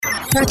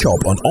Catch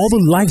up on all the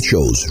live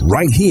shows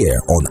right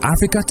here on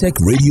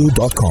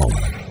africatechradio.com.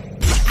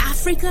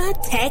 Africa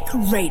Tech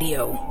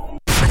Radio.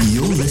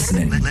 You're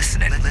listening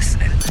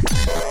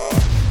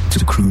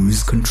to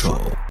Cruise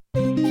Control.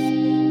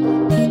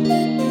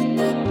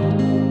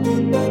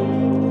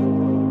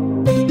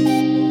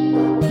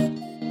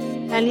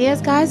 And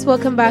yes, guys,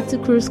 welcome back to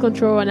Cruise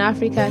Control on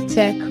Africa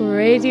Tech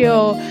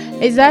Radio.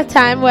 It's that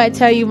time where I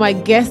tell you my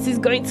guest is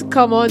going to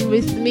come on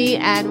with me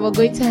and we're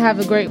going to have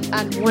a great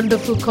and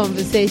wonderful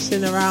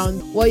conversation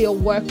around what your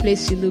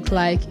workplace should look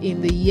like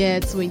in the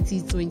year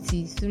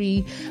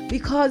 2023.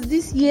 Because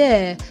this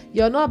year,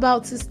 you're not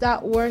about to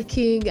start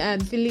working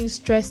and feeling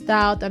stressed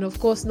out and, of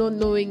course, not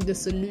knowing the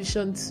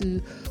solution to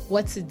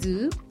what to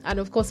do. And,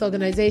 of course,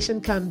 organization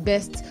can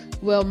best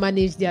well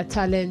manage their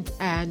talent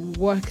and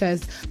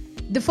workers.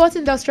 The fourth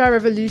industrial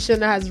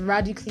revolution has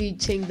radically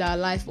changed our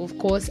life, of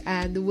course,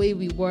 and the way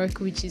we work,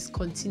 which is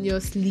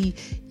continuously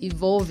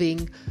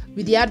evolving.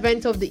 With the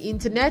advent of the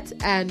internet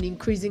and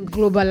increasing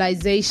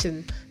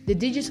globalization, the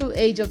digital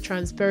age of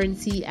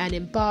transparency and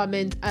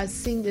empowerment has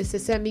seen a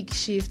systemic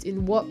shift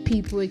in what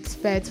people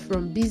expect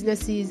from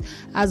businesses,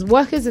 as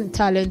workers and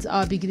talents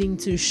are beginning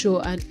to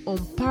show an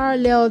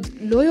unparalleled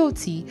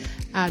loyalty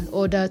and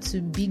order to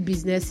big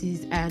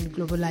businesses and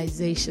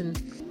globalization.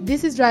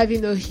 This is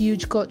driving a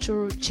huge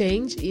cultural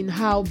change in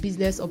how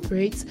business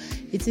operates.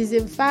 It is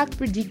in fact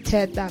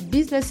predicted that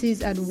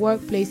businesses and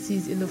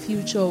workplaces in the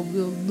future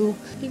will look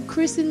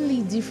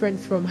increasingly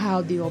different from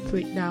how they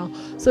operate now.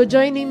 So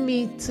joining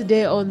me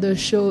today on the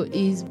show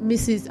is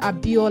Mrs.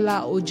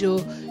 Abiola Ojo,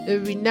 a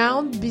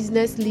renowned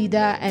business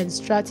leader and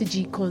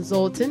strategy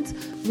consultant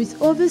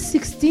with over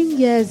 16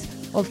 years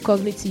of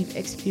cognitive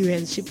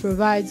experience. She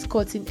provides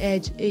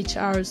cutting-edge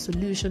HR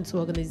solutions to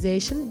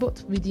organizations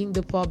both within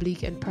the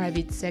public and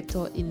private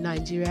sector in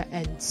Nigeria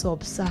and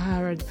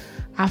sub-Saharan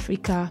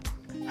Africa.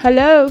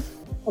 Hello.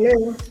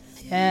 Hello.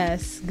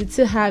 Yes, good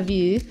to have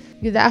you.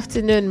 Good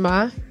afternoon,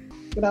 Ma.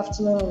 Good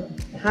afternoon.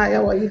 Hi,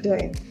 how are you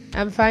doing?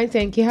 I'm fine,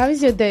 thank you. How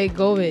is your day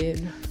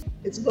going?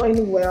 It's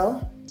going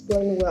well.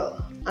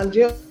 And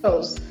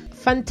yours?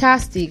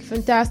 Fantastic.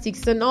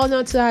 It's an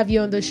honor to have you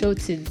on the show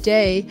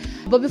today.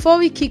 But before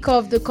we kick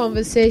off the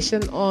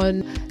conversation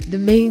on the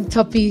main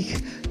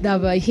topic that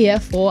we're here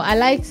for, I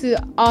like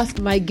to ask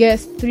my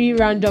guests 3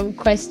 random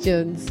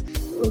questions.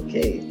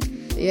 Okay.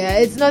 Yeah,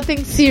 it's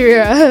nothing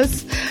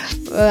serious.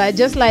 I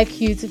just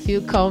like you to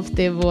feel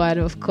comfortable and,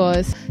 of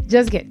course,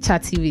 just get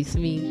chatty with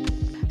me.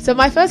 So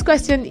my first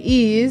question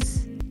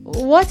is,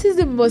 what is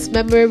the most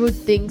memorable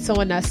thing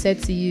someone has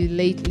said to you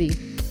lately?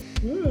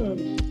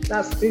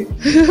 That's deep.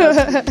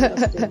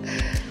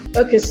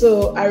 Okay,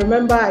 so I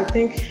remember, I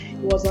think it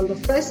was on the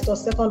 1st or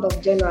 2nd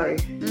of January.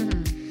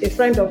 A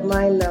friend of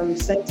mine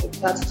sent a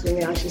chat to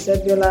me and she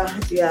said, Viola,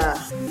 you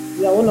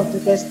are one of the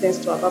best things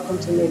to have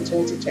happened to me in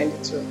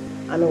 2022.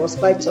 And it was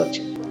quite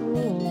touching.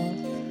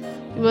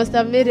 Oh, you must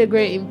have made a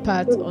great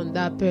impact on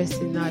that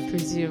person, I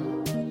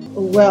presume.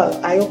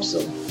 Well, I hope so.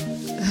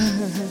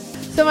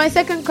 So my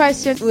second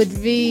question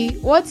would be,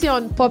 what's your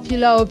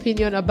unpopular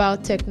opinion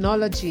about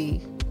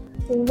technology?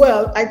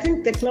 Well, I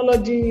think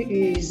technology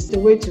is the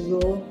way to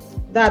go.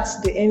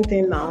 That's the end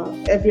thing now.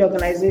 Every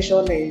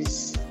organization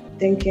is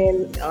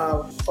thinking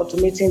of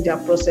automating their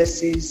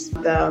processes.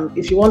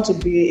 If you want to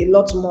be a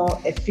lot more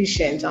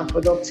efficient and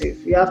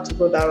productive, you have to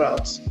go that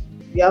route.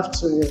 You have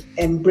to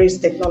embrace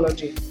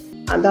technology.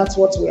 And that's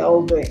what we are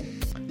all doing.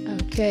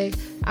 Okay.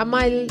 And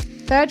my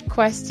third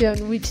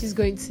question, which is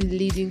going to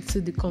lead into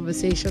the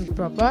conversation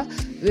proper,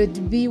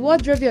 would be,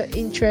 what drove your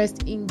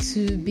interest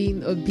into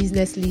being a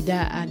business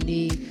leader and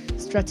a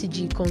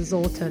strategy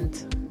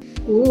consultant?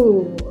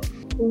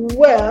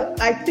 Well,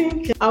 I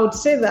think I would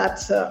say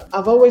that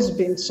I've always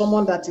been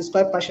someone that is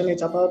quite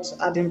passionate about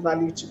adding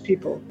value to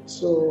people,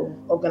 to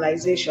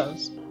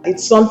organizations.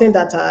 It's something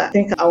that I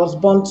think I was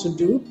born to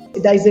do.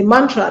 There is a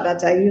mantra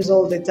that I use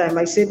all the time.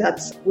 I say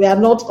that we are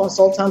not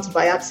consultants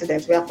by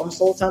accident, we are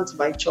consultants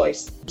by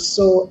choice.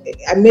 So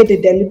I made a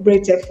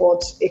deliberate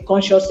effort, a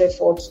conscious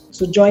effort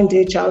to join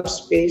the HR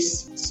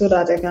space so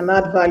that I can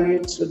add value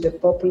to the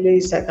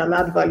populace, I can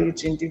add value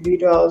to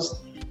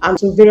individuals and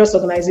to various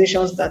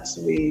organizations that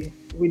we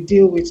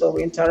deal with or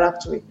we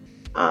interact with.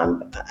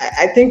 And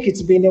I think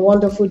it's been a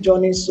wonderful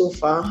journey so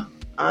far.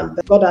 And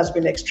God has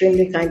been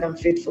extremely kind and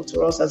faithful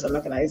to us as an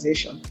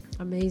organization.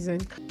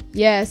 Amazing.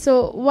 Yeah,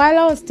 so while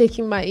I was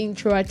taking my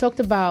intro, I talked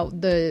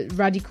about the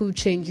radical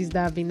changes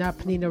that have been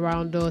happening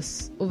around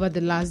us over the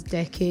last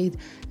decade.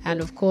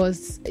 And of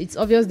course, it's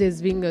obvious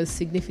there's been a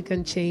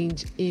significant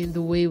change in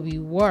the way we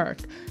work.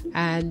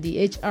 And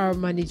the HR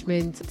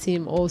management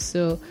team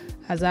also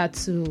has had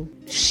to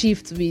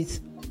shift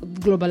with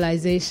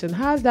globalization.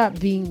 How's that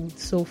been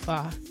so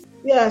far?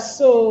 Yeah,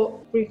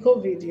 so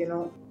pre-COVID,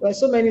 there were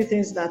so many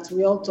things that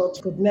we all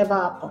thought could never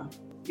happen.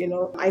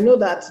 I know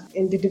that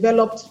in the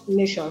developed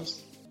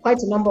nations, quite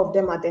a number of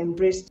them had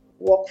embraced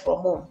work from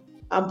home.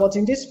 But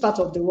in this part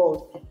of the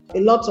world, a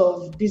lot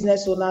of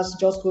business owners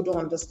just couldn't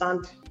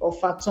understand or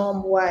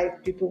fathom why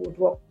people would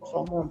work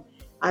from home.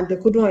 And they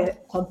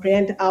couldn't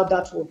comprehend how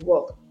that would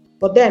work.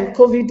 But then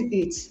COVID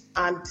hit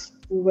and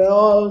we were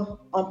all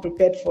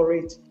unprepared for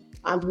it.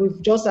 And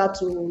we've just had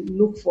to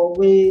look for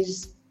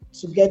ways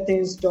to get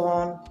things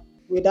done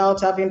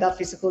without having that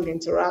physical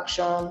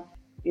interaction,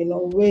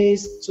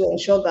 ways to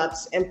ensure that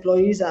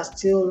employees are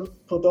still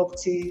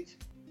productive,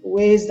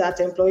 ways that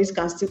employees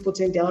can still put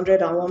in their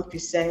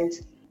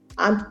 101%,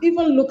 and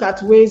even look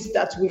at ways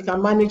that we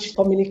can manage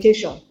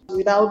communication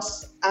without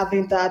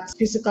having that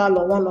physical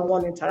or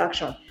one-on-one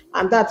interaction.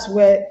 And that's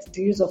where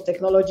the use of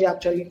technology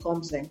actually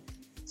comes in.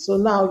 So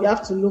now you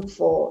have to look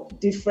for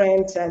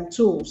different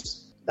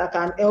tools that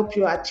can help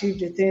you achieve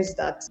the things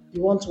that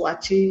you want to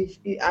achieve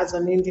as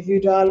an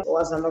individual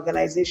or as an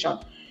organization.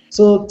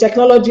 So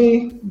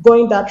technology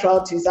going that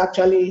route is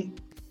actually,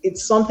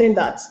 it's something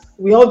that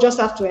we all just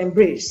have to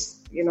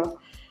embrace,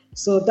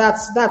 So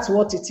that's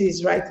what it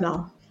is right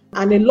now.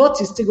 And a lot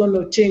is still going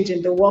to change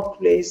in the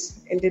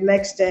workplace in the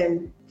next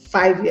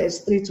 5 years,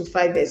 3 to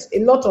 5 years. A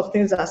lot of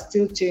things are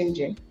still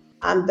changing.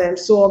 And then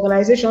so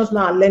organizations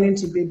now are learning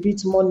to be a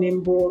bit more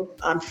nimble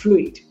and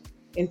fluid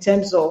in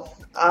terms of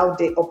how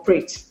they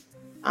operate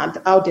and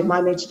how they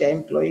manage their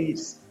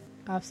employees.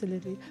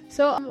 Absolutely.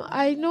 So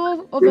I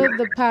know over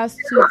the past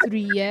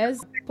 2-3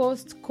 years,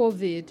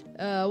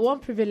 post-COVID, one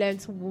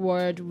prevalent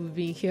word we've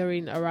been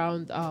hearing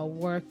around our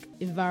work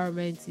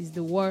environment is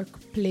the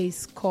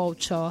workplace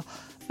culture.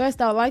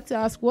 First, I'd like to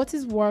ask, what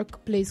is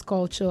workplace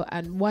culture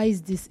and why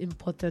is this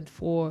important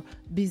for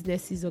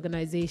businesses,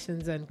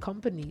 organizations, and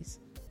companies?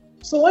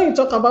 So when you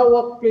talk about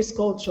workplace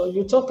culture,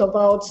 you talk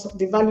about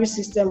the value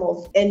system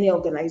of any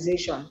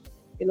organization.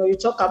 You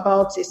talk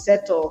about a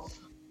set of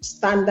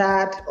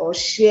standard or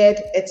shared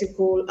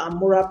ethical and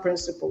moral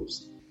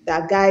principles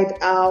that guide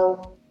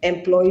how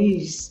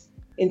employees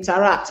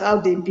interact, how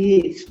they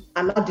behave,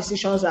 and how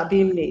decisions are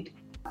being made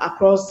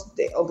across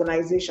the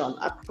organization,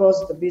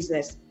 across the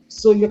business.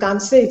 So you can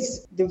say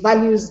it's the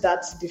values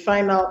that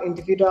define how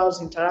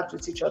individuals interact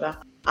with each other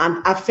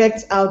and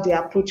affect how they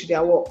approach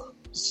their work.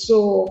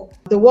 So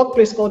the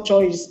workplace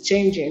culture is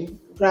changing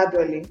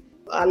gradually.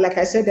 Like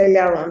I said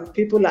earlier on,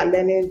 people are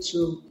learning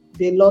to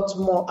be a lot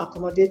more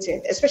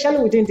accommodating, especially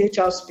within the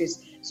HR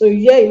space. So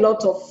you hear a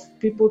lot of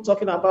people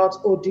talking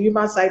about, the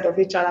human side of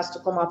HR has to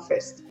come out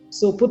first.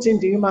 So putting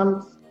the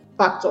human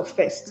factor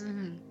first,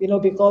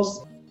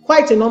 because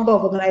quite a number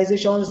of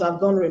organizations have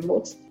gone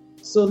remote.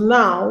 So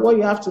now what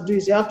you have to do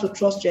is you have to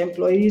trust your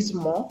employees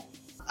more.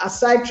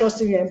 Aside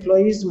trusting your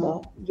employees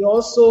more, you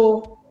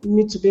also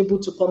need to be able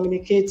to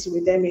communicate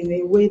with them in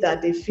a way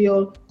that they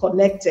feel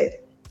connected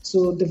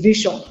to the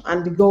vision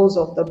and the goals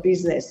of the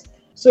business.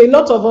 So a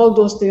lot of all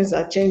those things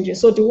are changing.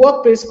 So the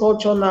workplace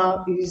culture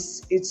now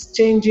it's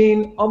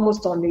changing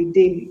almost on a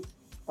daily.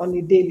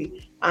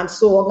 And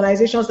so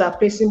organizations are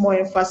placing more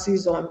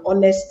emphasis on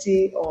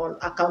honesty, on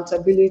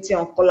accountability,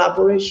 on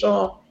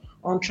collaboration,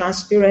 on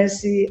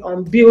transparency,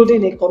 on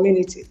building a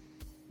community.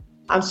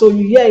 And so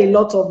you hear a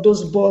lot of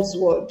those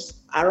buzzwords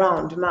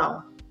around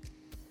now.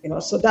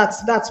 So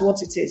that's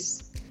what it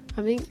is.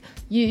 I mean,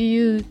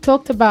 you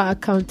talked about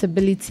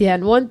accountability,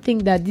 and one thing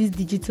that this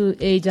digital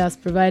age has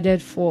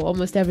provided for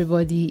almost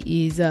everybody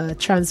is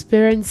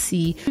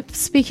transparency.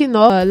 Speaking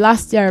of,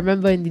 last year I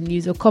remember in the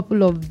news a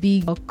couple of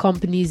big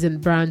companies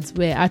and brands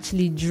were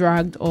actually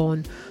dragged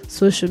on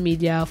social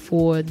media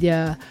for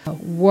their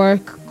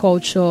work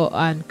culture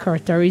and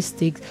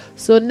characteristics.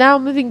 So now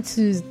moving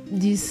to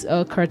these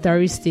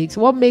characteristics,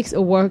 what makes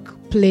a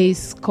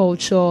workplace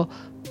culture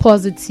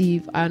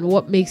positive and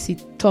what makes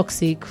it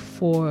toxic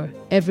for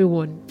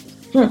everyone?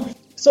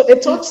 So a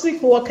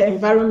toxic work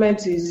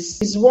environment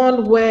is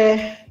one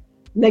where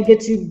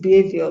negative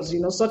behaviors,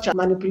 such as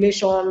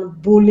manipulation,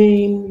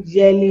 bullying,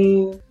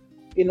 yelling,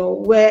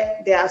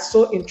 where they are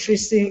so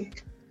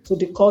intrinsic to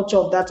the culture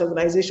of that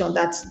organization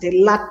that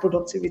they lack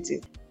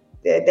productivity.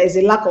 There is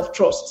a lack of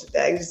trust.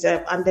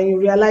 And then you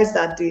realize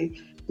that the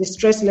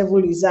stress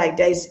level is high.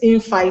 There is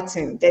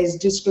infighting. There is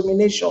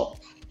discrimination.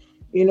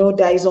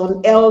 There is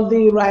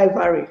unhealthy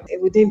rivalry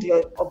within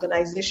the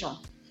organization.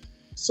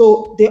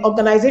 So the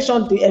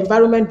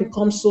environment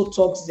becomes so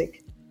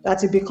toxic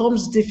that it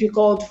becomes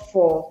difficult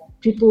for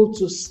people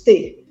to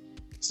stay.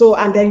 So,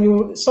 and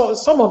then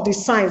some of the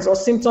signs or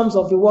symptoms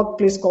of the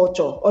workplace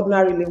culture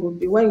ordinarily would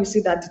be when you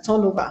see that the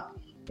turnover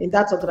in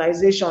that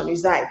organization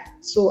is high.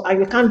 So, and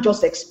you can't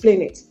just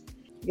explain it,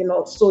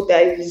 so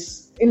there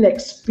is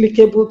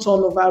inexplicable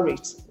turnover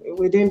rate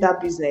within that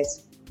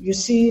business. You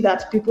see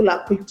that people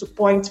are quick to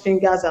point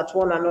fingers at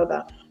one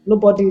another.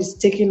 Nobody is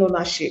taking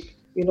ownership.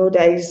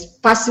 There is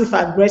passive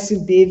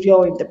aggressive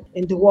behavior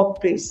in the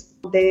workplace.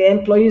 The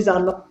employees they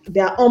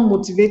are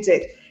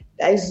unmotivated.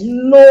 There is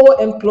low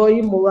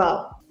employee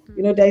morale.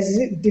 There is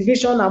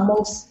division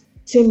amongst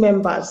team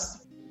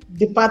members,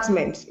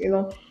 departments.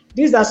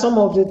 These are some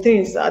of the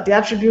things, the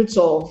attributes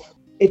of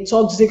a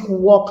toxic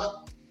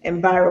work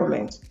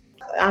environment.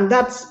 And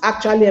that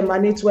actually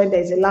emanates when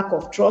there is a lack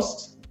of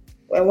trust,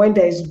 when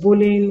there is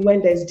bullying,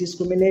 when there is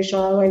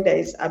discrimination, when there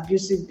is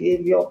abusive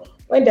behavior,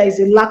 when there is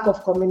a lack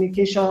of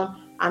communication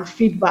and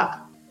feedback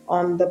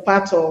on the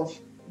part of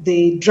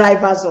the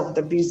drivers of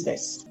the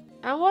business.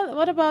 And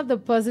what about the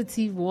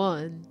positive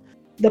one?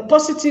 the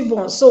positive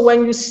ones. So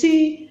when you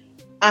see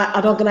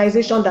an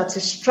organization that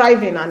is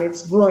striving and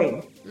it's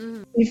growing,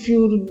 if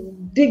you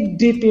dig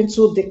deep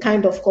into the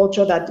kind of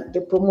culture that they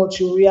promote,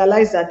 you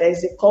realize that there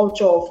is a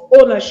culture of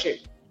ownership.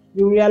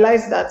 You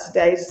realize that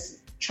there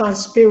is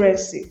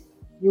transparency.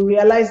 You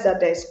realize that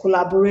there is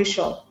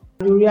collaboration.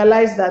 You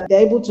realize that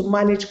they're able to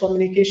manage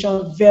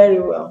communication very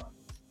well.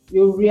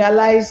 You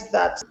realize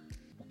that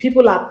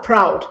people are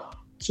proud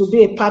to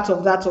be a part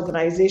of that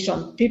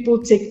organization.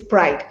 People take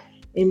pride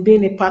in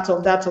being a part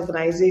of that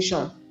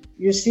organization.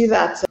 You see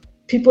that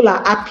people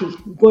are happy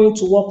going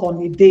to work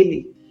on a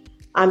daily,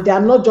 and they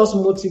are not just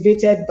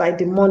motivated by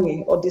the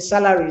money or the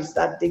salaries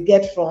that they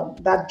get from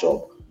that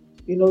job.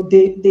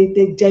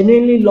 They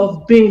genuinely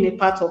love being a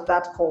part of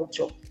that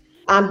culture.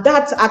 And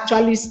that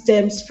actually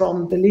stems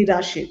from the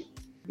leadership.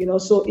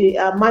 So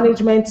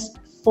management,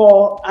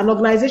 for an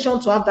organization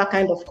to have that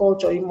kind of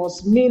culture, it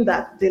must mean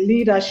that the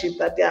leadership,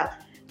 that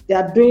they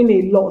are doing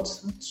a lot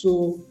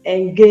to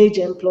engage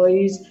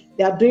employees.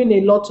 They are doing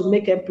a lot to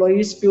make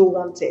employees feel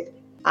wanted.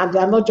 And they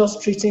are not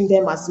just treating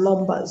them as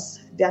numbers.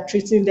 They are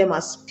treating them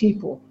as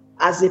people,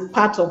 as a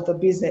part of the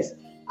business,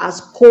 as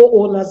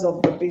co-owners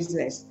of the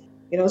business.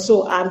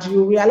 And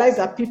you realize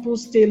that people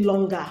stay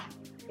longer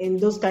in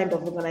those kind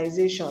of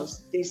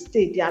organizations. They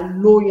stay, they are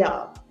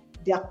loyal,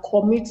 they are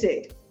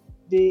committed.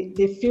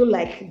 They feel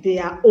like they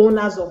are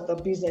owners of the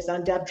business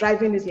and they are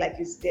driving it like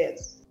it's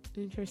theirs.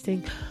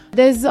 Interesting.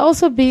 There's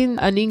also been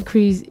an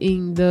increase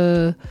in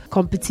the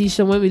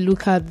competition when we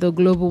look at the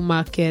global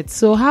market.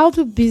 So how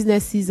do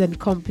businesses and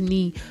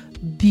companies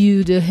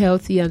build a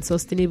healthy and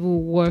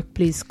sustainable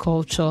workplace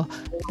culture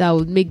that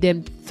would make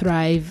them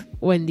thrive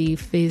when they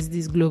face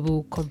these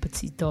global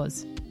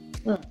competitors?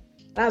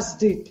 That's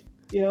deep.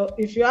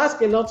 If you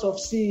ask a lot of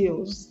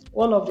CEOs,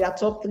 one of their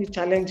top 3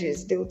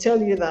 challenges, they will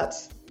tell you that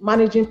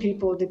managing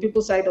people, the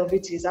people side of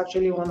it, is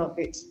actually one of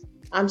it.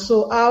 And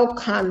so how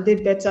can they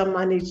better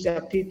manage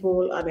their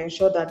people and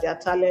ensure that their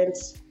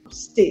talents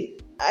stay?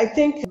 I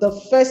think the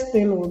first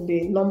thing would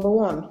be, number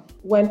one,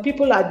 when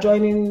people are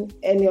joining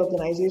any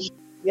organization,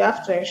 you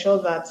have to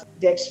ensure that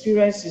the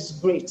experience is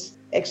great.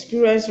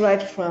 Experience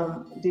right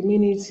from the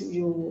minute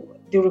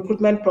the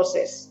recruitment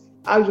process,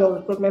 how your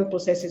recruitment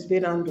process is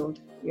being handled,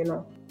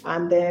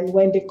 And then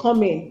when they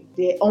come in,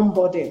 the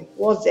onboarding,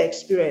 what's the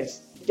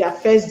experience? Their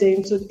first day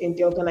in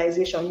the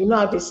organization.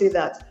 How they say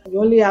that you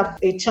only have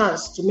a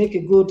chance to make a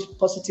good,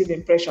 positive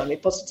impression.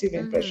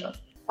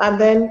 And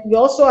then you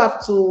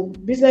also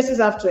businesses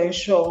have to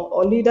ensure,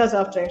 or leaders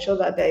have to ensure,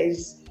 that there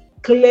is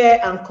clear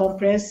and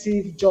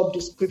comprehensive job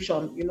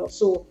description,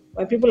 So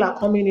when people are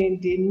coming in,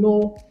 they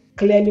know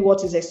clearly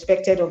what is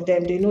expected of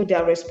them. They know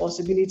their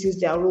responsibilities,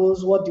 their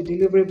roles, what the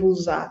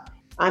deliverables are.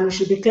 And it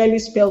should be clearly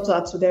spelled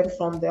out to them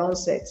from the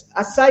onset.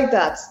 Aside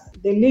that,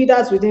 the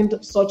leaders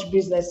within such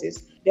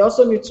businesses, they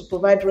also need to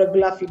provide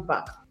regular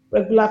feedback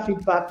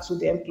to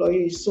the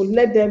employees. So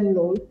let them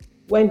know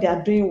when they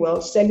are doing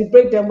well,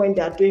 celebrate them when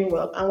they are doing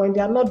well, and when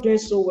they are not doing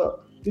so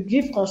well, you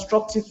give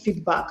constructive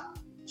feedback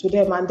to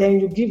them, and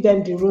then you give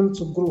them the room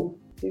to grow.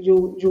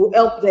 You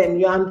help them,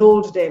 you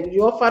handhold them,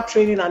 you offer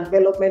training and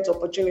development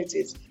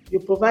opportunities, you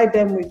provide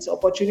them with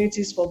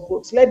opportunities for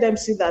growth. Let them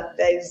see that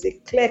there is a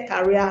clear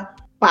career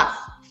path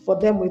for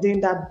them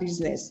within that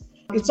business.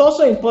 It's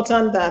also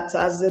important that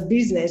as a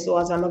business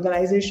or as an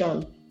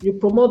organization, you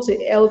promote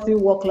a healthy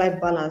work-life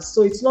balance.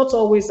 So it's not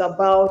always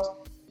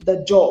about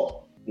the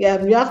job.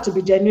 Yeah, you have to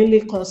be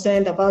genuinely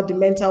concerned about the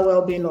mental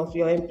well-being of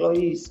your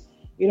employees.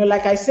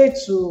 Like I say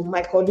to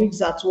my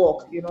colleagues at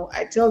work,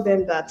 I tell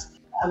them that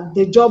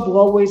the job will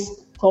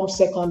always come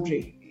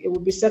secondary. It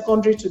will be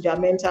secondary to their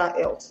mental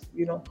health,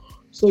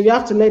 So you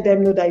have to let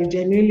them know that you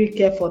genuinely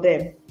care for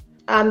them.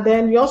 And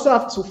then you also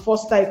have to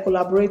foster a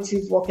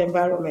collaborative work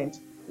environment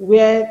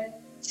where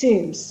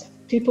teams,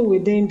 people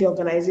within the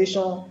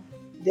organization,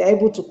 they're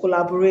able to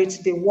collaborate,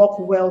 they work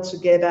well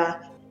together,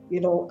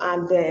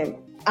 and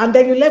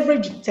then you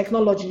leverage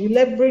technology. You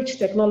leverage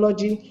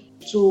technology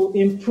to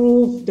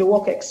improve the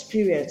work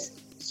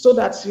experience so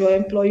that your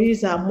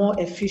employees are more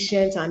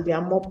efficient and they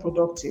are more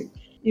productive.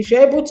 If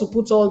you're able to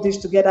put all this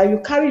together, you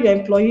carry your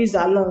employees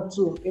along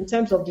too in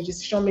terms of the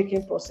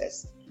decision-making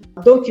process.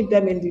 Don't keep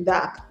them in the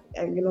dark,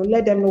 and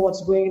let them know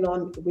what's going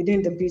on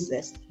within the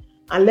business,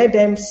 and let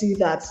them see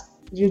that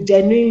you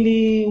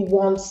genuinely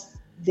want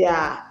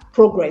their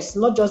progress,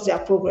 not just their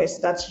progress,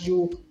 that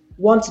you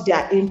want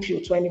their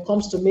input when it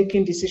comes to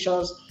making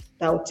decisions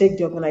that will take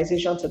the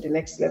organization to the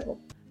next level.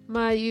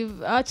 Ma,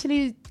 you've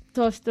actually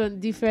touched on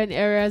different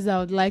areas I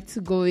would like to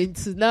go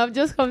into. Now, I'm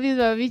just confused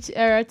about which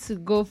area to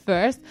go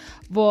first.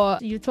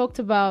 But you talked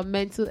about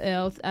mental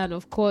health, and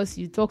of course,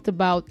 you talked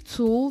about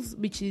tools,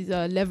 which is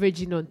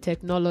leveraging on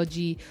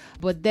technology.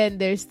 But then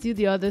there's still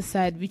the other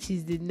side, which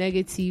is the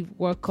negative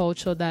work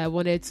culture that I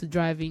wanted to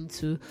drive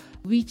into,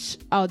 which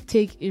I'll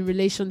take in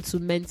relation to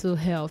mental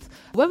health.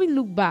 When we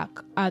look back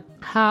at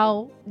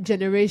how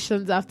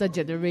generations after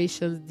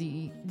generations,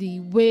 the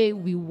way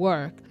we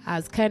work,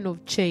 has kind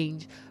of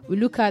changed. We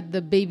look at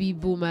the baby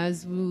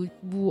boomers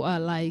who are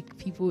like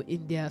people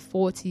in their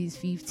 40s,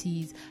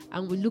 50s,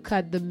 and we look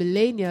at the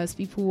millennials,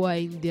 people who are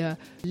in their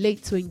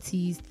late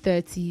 20s,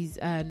 30s,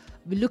 and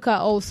we look at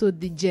also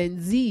the Gen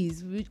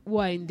Zs who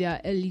are in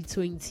their early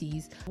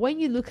 20s. When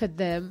you look at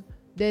them,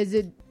 there's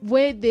a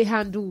way they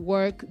handle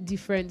work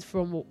different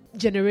from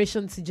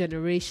generation to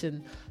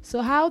generation.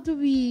 So how do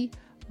we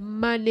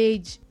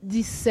manage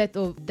this set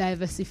of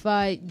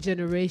diversified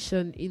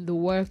generation in the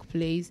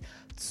workplace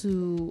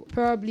to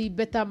probably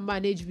better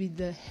manage with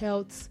the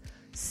health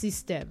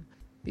system?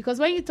 Because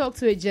when you talk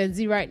to a Gen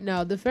Z right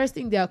now, the first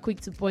thing they are quick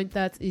to point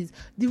at is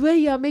the way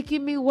you are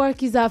making me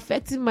work is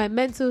affecting my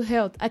mental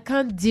health. I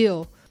can't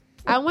deal.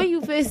 And when you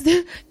face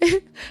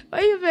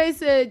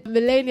a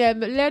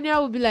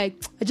millennial will be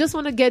like, I just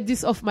want to get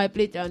this off my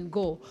plate and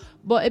go.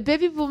 But a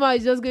baby boomer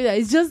is just going,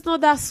 it's just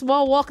not that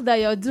small work that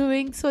you're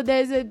doing. So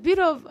there's a bit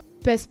of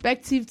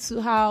perspective to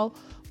how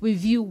we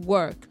view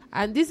work.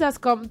 And this has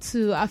come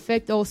to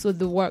affect also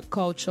the work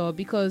culture,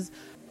 because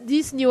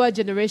these newer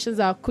generations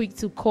are quick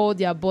to call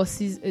their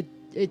bosses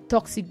a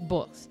toxic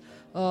boss.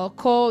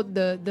 Call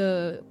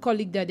the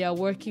colleague that they are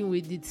working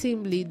with, the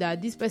team lead,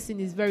 that this person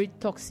is very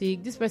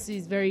toxic, this person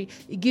is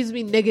it gives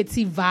me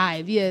negative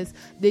vibe. Yes,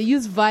 they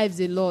use vibes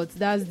a lot.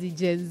 That's the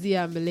Gen Z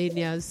and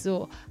millennials.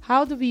 So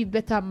how do we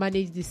better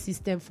manage the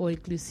system for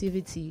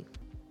inclusivity?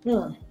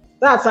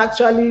 That's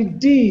actually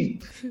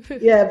deep.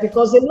 Yeah,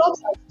 because a lot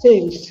has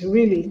changed,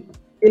 really.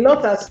 A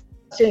lot has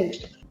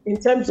changed in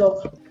terms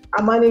of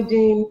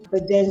managing the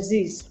Gen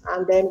Zs.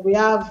 And then we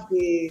have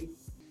the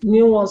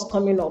new ones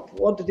coming up.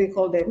 What do they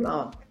call them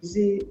now?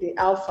 The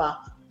Alpha.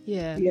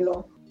 Yeah.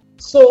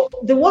 So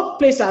the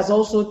workplace has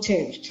also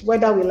changed,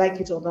 whether we like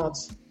it or not.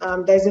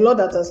 There's a lot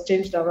that has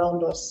changed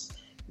around us.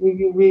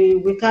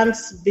 We can't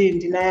be in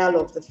denial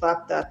of the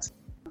fact that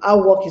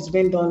our work is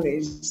being done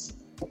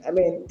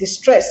the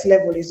stress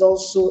level is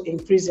also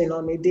increasing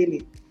on a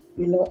daily,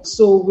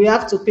 So we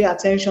have to pay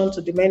attention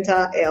to the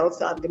mental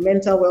health and the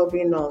mental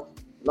well-being of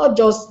not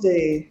just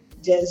the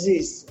Gen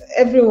Zs,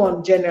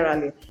 everyone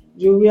generally.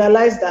 You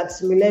realize that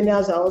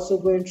millennials are also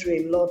going through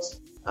a lot.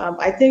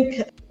 I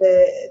think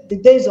the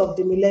days of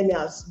the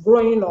millennials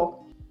growing up,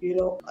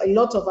 a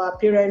lot of our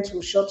parents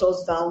will shut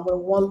us down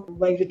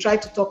when you try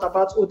to talk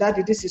about, oh,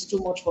 daddy, this is too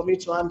much for me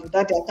to handle.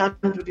 Daddy, I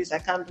can't do this, I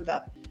can't do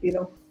that,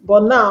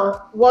 But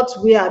now what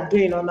we are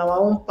doing on our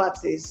own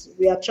part is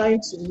we are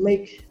trying to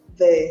make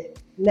the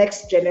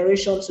next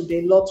generation to be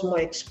a lot more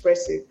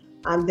expressive.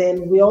 And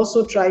then we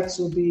also try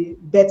to be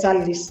better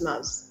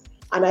listeners.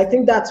 And I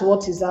think that's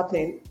what is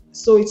happening.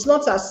 So it's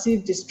not as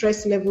if the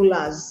stress level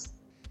has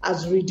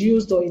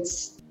reduced or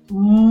it's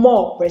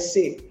more per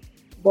se.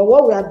 But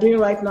what we are doing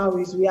right now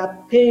is we are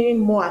paying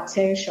more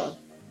attention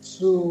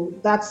to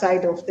that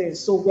side of things.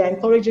 So we are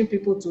encouraging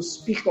people to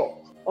speak up.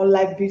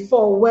 Unlike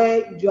before,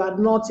 where you are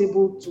not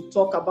able to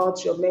talk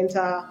about your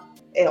mental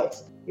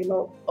health.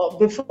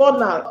 Before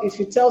now, if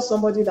you tell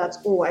somebody that,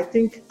 oh, I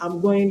think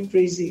I'm going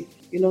crazy,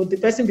 the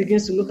person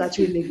begins to look at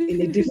you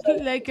in a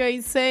different like you're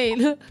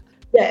insane.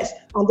 Yes,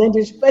 and then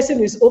the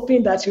person is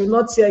hoping that you will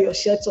not tear your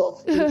shirt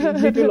off in the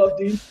middle of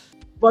the.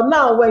 But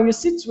now, when you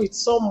sit with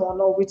someone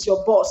or with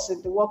your boss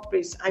in the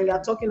workplace and you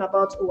are talking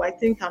about, oh, I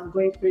think I'm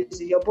going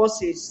crazy, your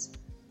boss is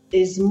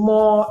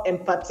more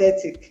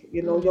empathetic.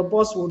 Your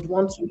boss would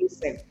want to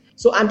listen.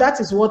 So, and that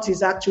is what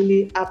is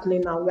actually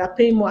happening now. We are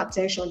paying more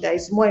attention. There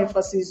is more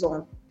emphasis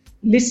on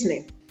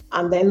listening,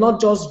 and then not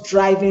just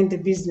driving the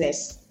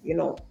business.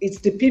 It's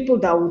the people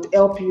that would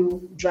help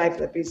you drive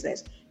the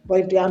business.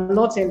 But if they are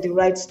not in the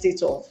right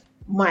state of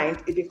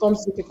mind, it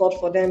becomes difficult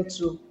for them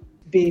to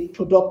be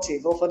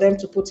productive or for them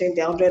to put in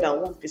their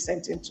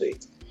 101% into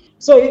it.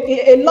 So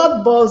a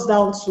lot boils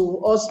down to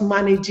us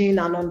managing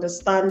and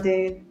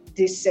understanding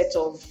this set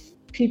of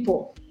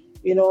people,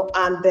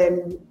 and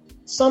then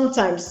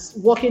sometimes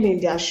walking in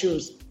their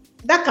shoes.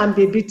 That can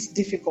be a bit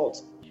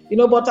difficult,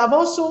 but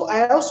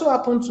I also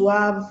happen to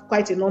have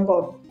quite a number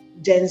of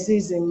Gen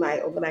Zs in my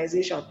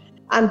organization.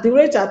 And the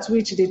rate at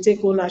which they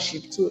take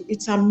ownership too,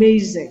 it's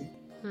amazing.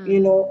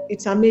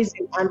 It's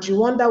amazing. And you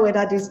wonder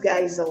whether these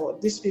guys or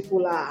these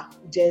people are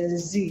Gen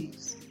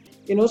Zs.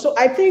 So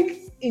I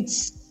think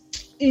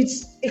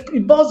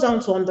it boils down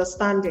to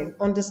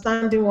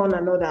understanding one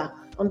another,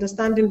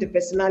 understanding the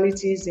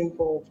personalities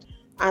involved,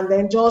 and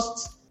then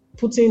just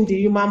putting the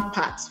human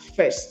part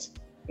first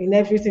in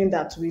everything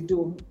that we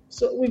do.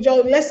 So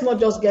let's not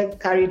just get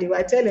carried away.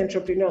 I tell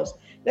entrepreneurs,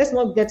 let's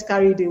not get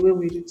carried away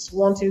with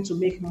wanting to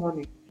make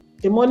money.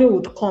 The money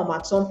would come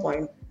at some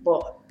point,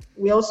 but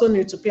we also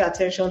need to pay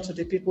attention to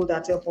the people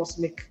that help us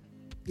make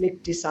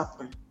this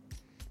happen.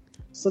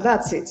 So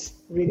that's it,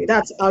 really.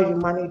 That's how you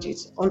manage it,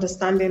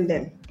 understanding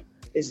them,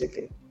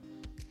 basically.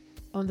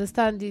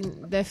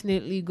 Understanding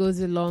definitely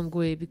goes a long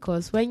way,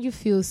 because when you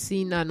feel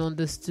seen and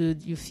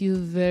understood, you feel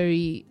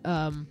very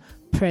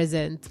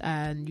present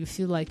and you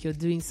feel like you're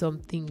doing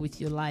something with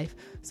your life.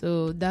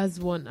 So that's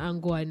one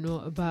angle I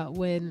know about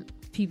when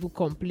people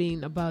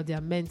complain about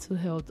their mental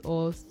health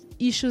or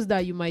issues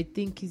that you might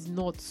think is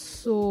not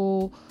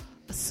so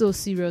so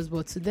serious,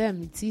 but to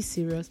them it is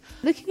serious.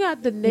 Looking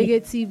at the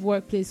negative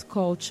workplace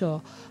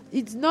culture,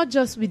 it's not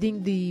just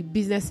within the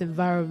business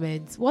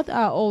environment. What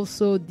are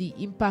also the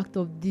impact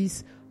of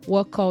this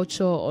work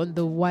culture on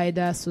the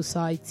wider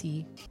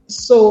society?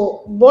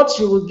 So what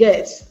you will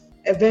get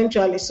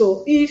eventually,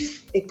 so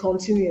if it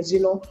continues,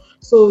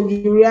 so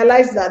you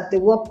realize that the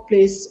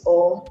workplace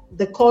or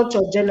the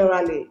culture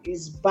generally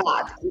is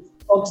bad,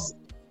 it's toxic.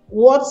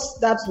 What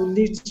that will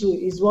lead to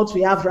is what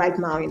we have right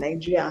now in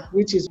Nigeria,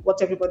 which is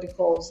what everybody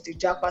calls the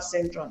Japa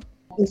syndrome.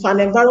 If an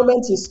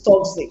environment is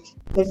toxic,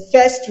 the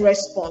first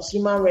response,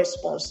 human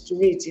response to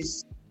it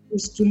is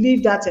to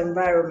leave that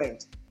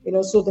environment.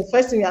 So the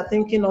first thing you're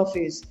thinking of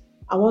is,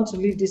 I want to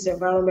leave this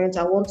environment.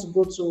 I want to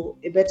go to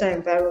a better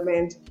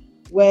environment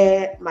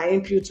where my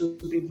input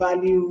will be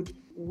valued,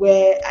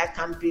 where I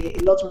can be a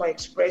lot more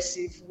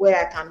expressive,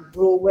 where I can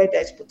grow, where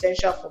there's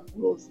potential for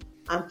growth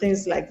and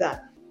things like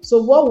that. So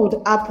what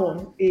would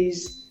happen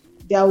is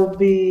there would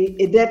be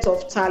a dearth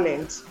of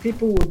talent.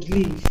 People would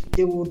leave,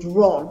 they would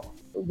run.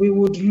 We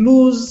would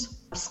lose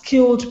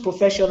skilled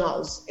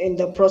professionals in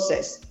the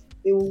process.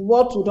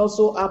 What would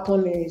also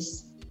happen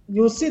is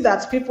you'll see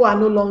that people are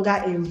no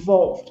longer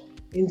involved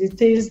in the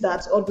things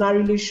that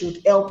ordinarily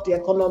should help the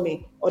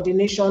economy or the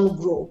nation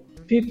grow.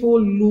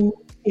 People lose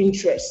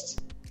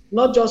interest,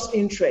 not just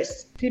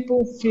interest.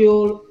 People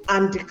feel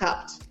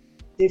handicapped.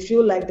 They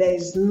feel like there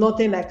is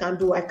nothing I can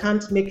do. I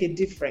can't make a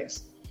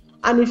difference.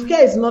 And if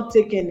care is not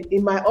taken,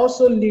 it might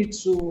also lead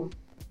to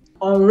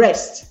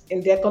unrest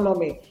in the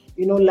economy,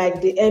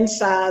 like the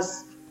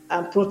NSAS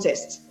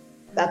protest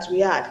that we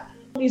had.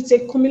 It's a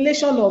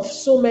accumulation of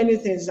so many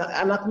things,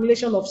 an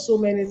accumulation of so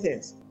many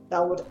things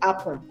that would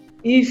happen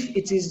if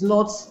it is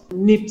not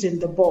nipped in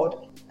the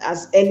bud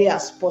as early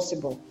as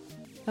possible.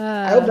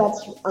 I hope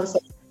that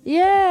answers.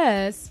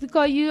 Yes,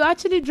 because you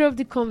actually drove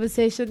the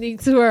conversation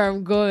into where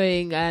I'm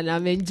going, and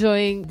I'm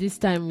enjoying this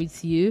time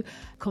with you.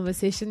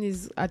 Conversation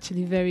is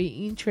actually very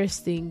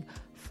interesting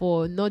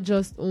for not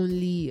just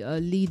only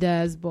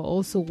leaders, but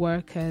also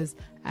workers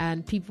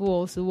and people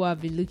also who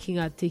have been looking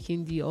at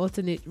taking the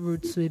alternate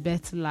route to a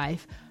better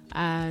life.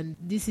 And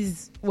this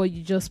is what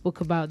you just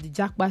spoke about, the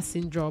Japa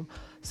syndrome.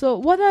 So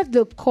what are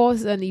the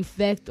cause and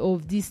effect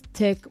of this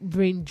tech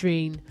brain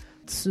drain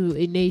to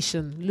a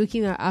nation,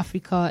 looking at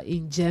Africa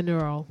in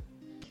general?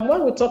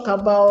 When we talk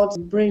about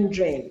brain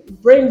drain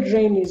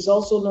is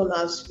also known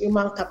as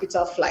human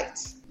capital flight.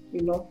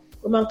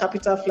 Human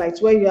capital flight,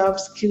 where you have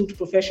skilled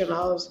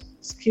professionals,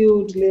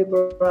 skilled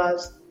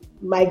laborers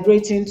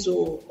migrating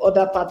to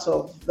other parts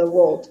of the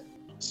world.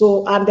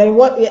 So, and then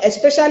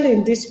especially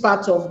in this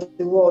part of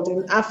the world,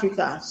 in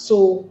Africa,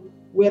 so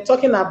we're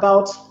talking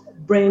about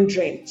brain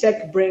drain,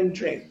 tech brain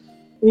drain.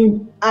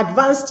 In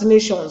advanced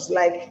nations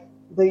like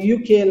the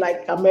UK,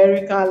 like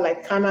America,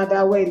 like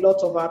Canada, where a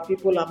lot of our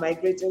people are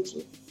migrating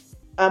to,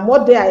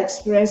 what they are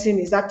experiencing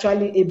is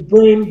actually a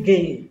brain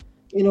gain,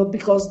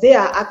 because they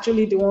are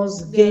actually the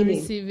ones gaining.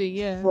 Receiving,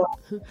 yeah.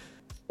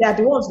 They are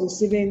the ones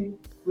receiving.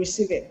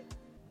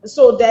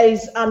 So there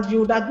is, and you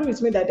would agree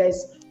with me that there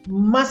is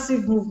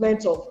massive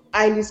movement of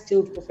highly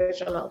skilled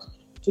professionals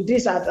to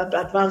these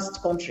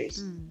advanced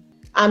countries.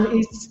 And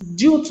it's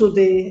due to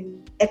the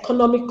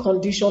economic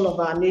condition of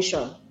our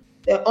nation,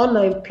 the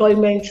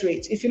unemployment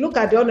rate. If you look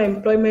at the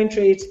unemployment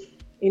rate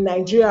in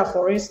Nigeria,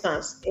 for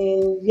instance,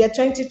 in year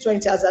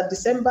 2020, as at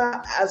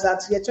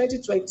year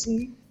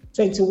 2020,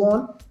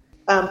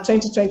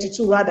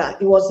 2022 rather,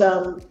 it was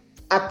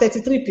at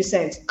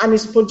 33%, and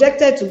it's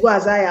projected to go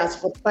as high as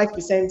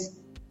 45%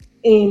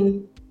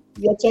 in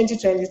year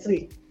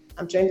 2023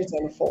 and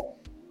 2024.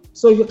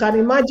 So you can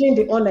imagine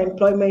the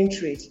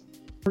unemployment rate.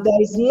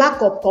 There is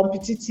lack of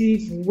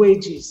competitive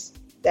wages.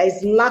 There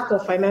is lack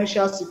of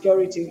financial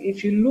security.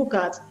 If you look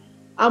at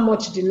how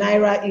much the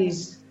Naira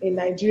is in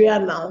Nigeria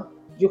now,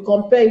 you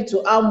compare it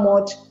to how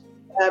much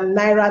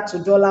Naira to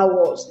dollar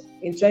was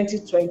in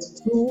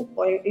 2022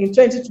 or in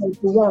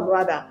 2021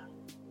 rather.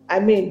 I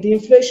mean, the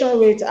inflation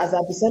rate as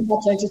at December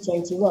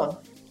 2021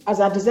 was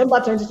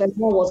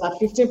at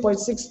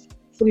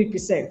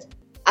 15.63%.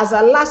 As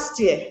of last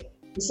year,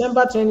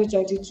 December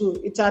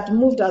 2022, it had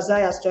moved as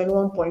high as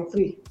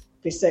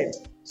 21.3%.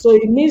 So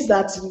it means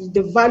that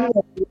the value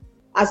of it,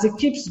 as it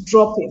keeps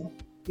dropping,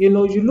 you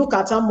look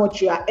at how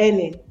much you are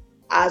earning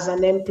as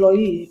an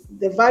employee,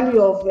 the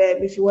value of,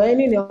 if you were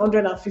earning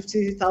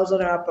 150,000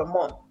 naira per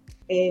month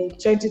in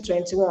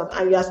 2021,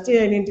 and you are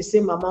still earning the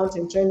same amount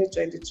in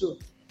 2022,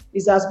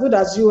 is as good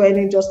as you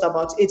earning just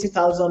about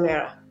 80,000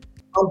 naira.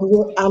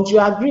 And you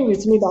agree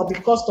with me that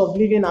the cost of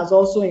living has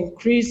also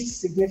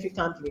increased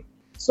significantly.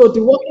 So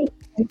the working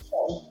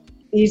condition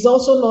is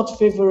also not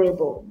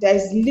favorable. There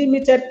is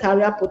limited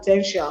career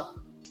potential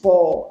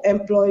for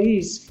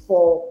employees,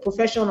 for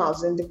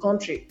professionals in the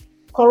country.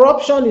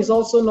 Corruption is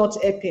also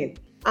not helping.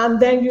 And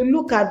then you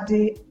look at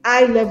the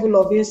high level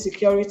of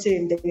insecurity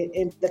in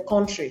the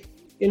country.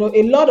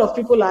 A lot of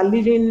people are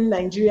leaving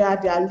Nigeria.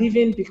 They are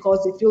leaving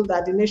because they feel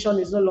that the nation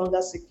is no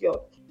longer secure.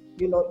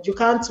 You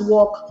can't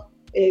walk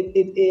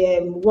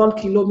 1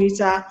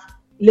 kilometer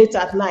late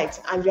at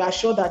night and you are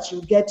sure that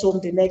you get home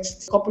the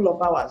next couple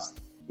of hours.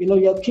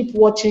 You keep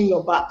watching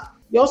your back.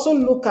 You also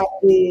look at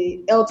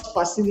the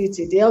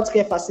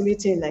healthcare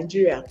facility in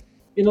Nigeria.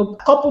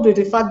 Coupled with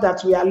the fact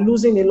that we are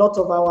losing a lot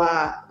of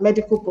our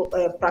medical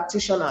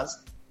practitioners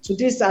to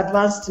this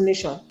advanced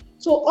nation.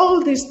 So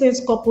all these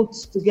things coupled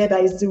together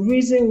is the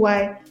reason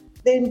why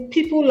then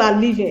people are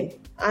leaving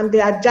and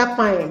they are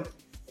jackpying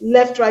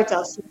left, right,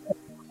 and center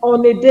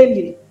on a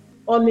daily.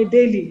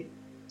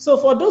 So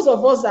for those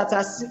of us that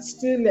are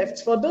still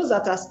left,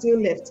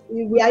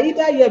 we are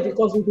either here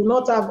because we do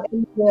not have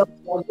anywhere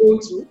we are going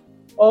to,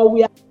 or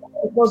we are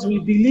because we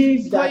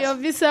believe that. But your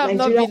visa have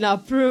not been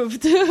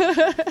approved.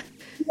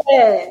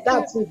 Yeah,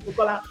 that's it,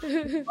 Bukola.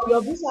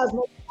 Your visa has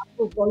not been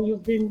approved, but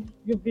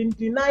you've been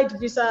denied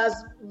visas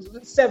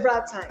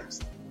several times.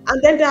 And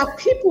then there are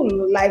people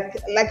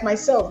like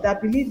myself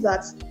that believe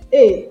that,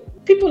 hey,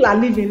 people are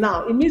leaving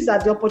now. It means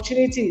that the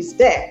opportunity is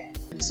there.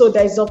 So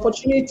there is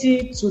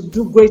opportunity to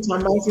do great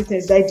and mighty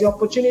things. There is the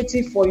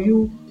opportunity for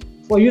you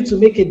to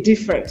make a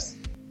difference.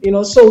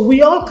 So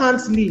we all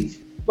can't leave.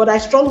 But I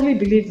strongly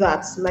believe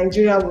that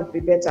Nigeria would be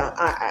better.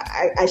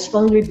 I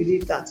strongly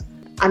believe that.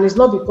 And it's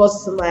not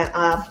because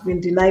I've been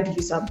denied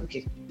visa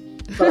booking.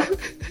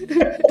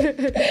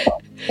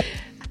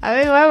 I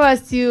mean, why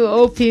was you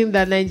hoping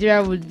that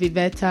Nigeria would be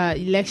better?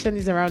 Election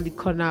is around the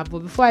corner. But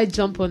before I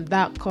jump on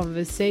that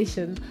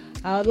conversation,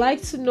 I would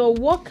like to know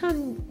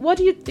what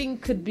do you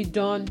think could be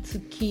done to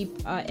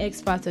keep our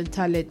expats and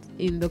talent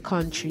in the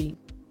country?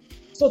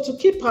 So to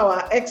keep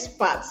our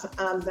experts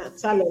and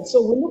talent,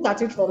 so we look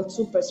at it from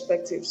two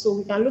perspectives. So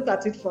we can look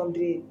at it from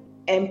the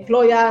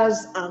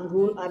employers'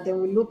 angle, and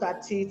then we look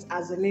at it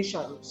as a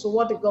nation. So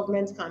what the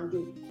government can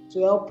do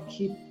to help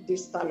keep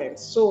this talent.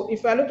 So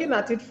if we're looking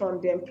at it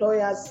from the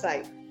employer's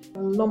side,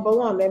 number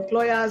one,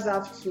 employers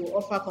have to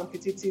offer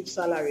competitive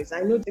salaries.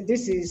 I know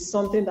this is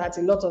something that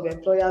a lot of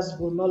employers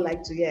would not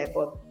like to hear,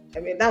 but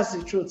I mean, that's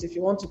the truth. If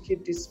you want to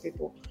keep these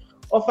people,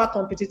 offer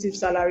competitive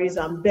salaries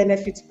and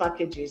benefit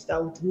packages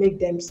that would make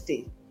them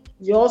stay.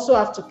 You also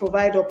have to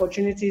provide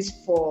opportunities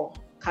for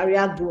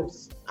career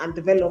growth and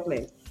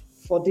development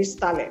for this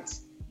talent.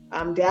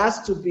 You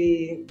have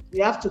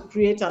to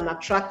create an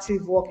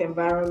attractive work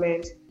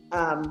environment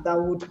that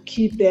would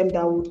keep them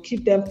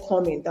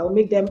coming, that will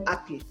make them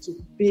happy to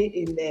be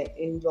in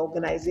the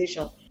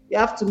organization.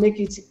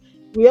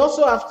 We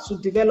also have to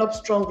develop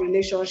strong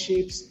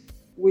relationships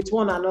with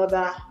one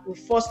another. We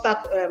foster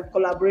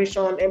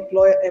collaboration.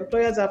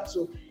 Employers have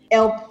to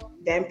help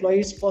their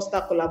employees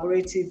foster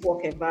collaborative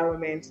work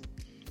environment.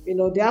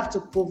 They have to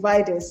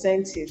provide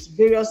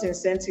various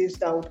incentives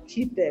that would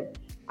keep them,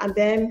 and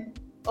then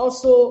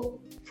also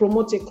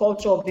promote a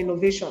culture of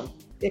innovation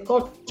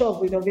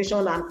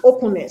and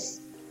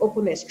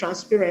openness,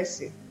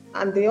 transparency.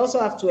 And they also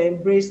have to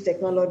embrace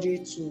technology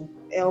to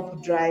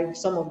help drive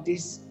some of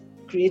these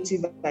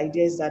creative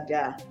ideas that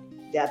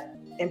their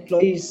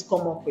employees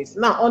come up with.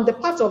 Now, on the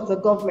part of the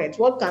government,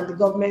 what can the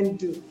government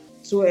do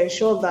to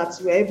ensure that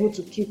we're able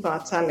to keep our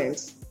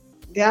talents?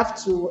 They have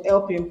to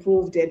help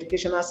improve the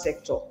educational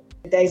sector.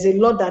 There is a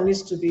lot that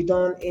needs to be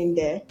done in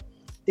there.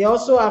 They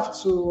also have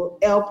to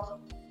help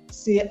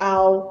see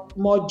how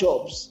more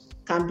jobs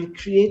can be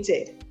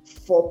created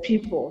for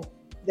people.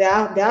 There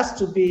has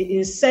to be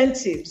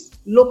incentives,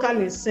 local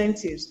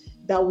incentives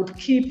that would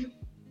keep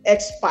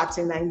expats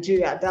in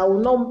Nigeria, that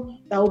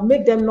will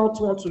make them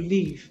not want to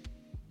leave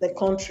the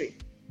country.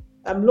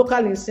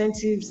 Local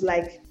incentives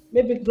like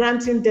maybe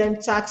granting them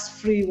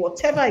tax-free,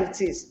 whatever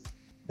it is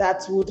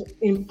that would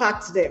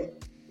impact them.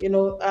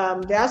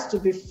 There has to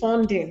be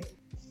funding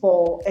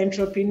for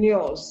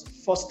entrepreneurs,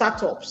 for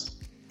startups,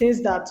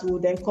 things that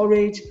would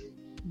encourage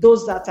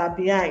those that are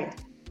behind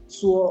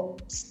to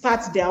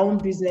start their own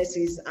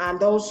businesses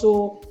and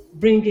also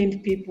bring in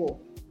people,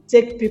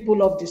 take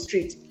people off the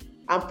street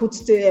and put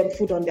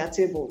food on their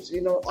tables,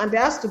 And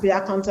there has to be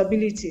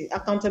accountability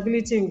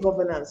in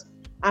governance,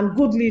 and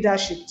good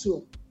leadership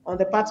too on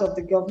the part of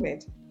the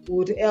government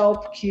would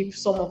help keep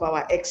some of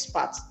our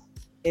expats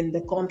in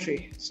the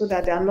country so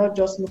that they are not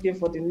just looking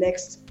for the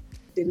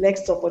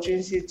next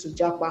opportunity to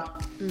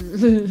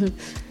japa.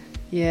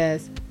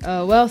 Yes,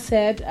 well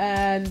said.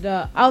 And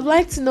I would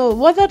like to know,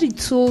 what are the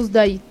tools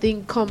that you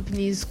think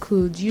companies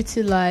could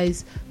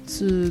utilize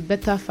to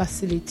better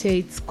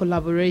facilitate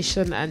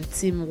collaboration and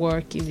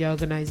teamwork in the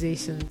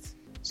organizations?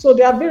 So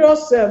there are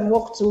various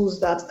work tools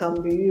that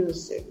can be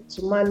used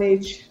to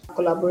manage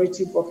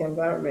collaborative work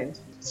environment.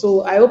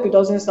 So I hope it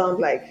doesn't sound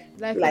like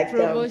a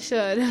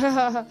promotion.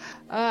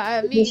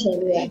 I mean,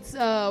 it's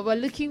we're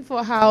looking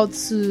for how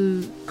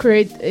to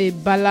create a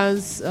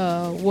balanced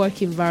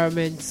work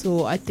environment.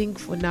 So I think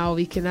for now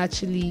we can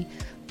actually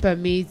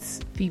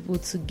permit people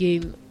to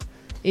gain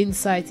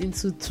insight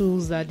into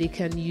tools that they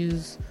can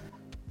use.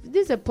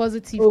 This is a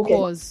positive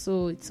cause,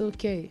 so it's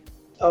okay.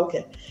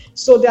 Okay.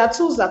 So there are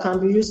tools that can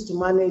be used to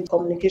manage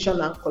communication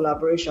and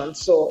collaboration.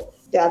 So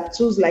there are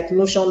tools like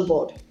Notion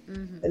board.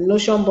 Mm-hmm. The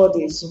Notion board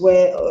is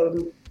where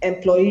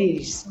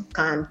employees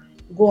can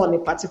go on a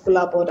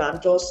particular board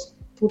and just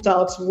put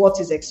out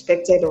what is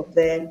expected of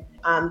them.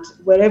 And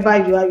wherever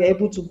you are, you're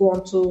able to go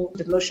onto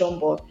the Notion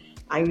board,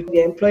 and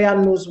the employer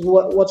knows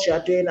what you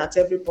are doing at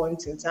every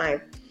point in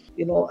time,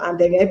 and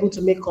they're able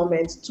to make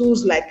comments.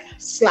 Tools like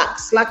Slack.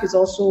 Slack is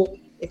also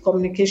a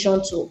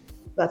communication tool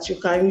that you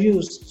can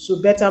use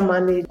to better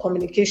manage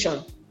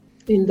communication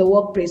in the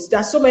workplace. There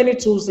are so many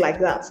tools like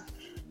that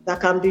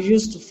can be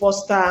used to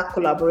foster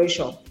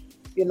collaboration.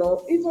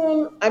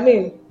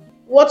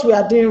 What we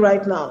are doing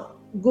right now,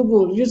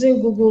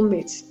 using Google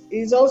Meet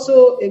is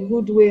also a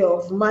good way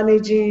of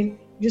managing.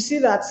 You see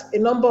that a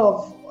number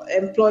of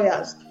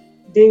employers,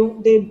 they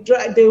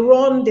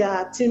run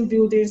their team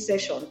bonding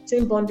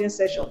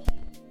session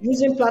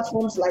using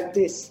platforms like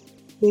this.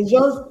 They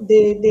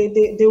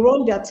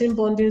run their team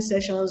bonding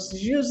sessions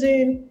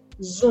using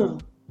Zoom.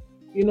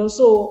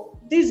 So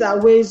these are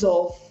ways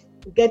of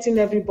getting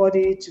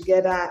everybody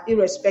together,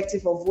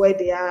 irrespective of where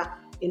they are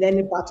in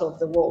any part of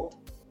the world.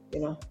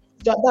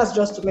 That's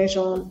just to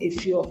mention a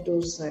few of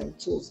those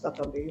tools that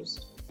can be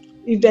used.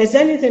 If there's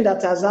anything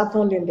that has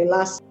happened in the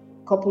last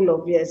couple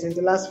of years, in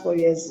the last 4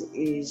 years,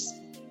 is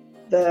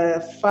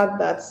the fact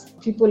that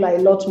people are a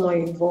lot more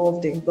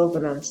involved in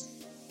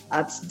governance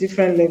at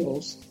different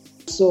levels.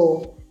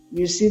 So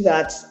you see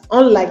that,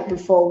 unlike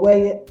before,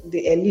 where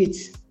the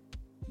elite,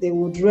 they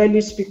would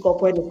rarely speak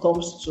up when it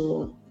comes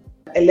to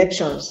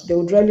elections. They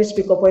would rarely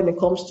speak up when it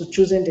comes to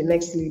choosing the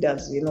next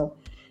leaders,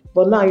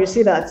 But now you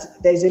see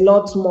that there's a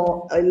lot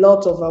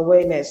of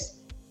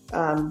awareness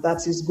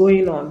that is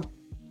going on.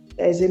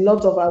 There's a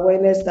lot of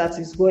awareness that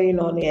is going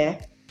on here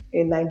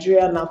in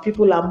Nigeria now.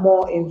 People are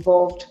more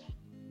involved.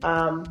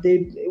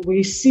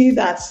 We see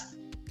that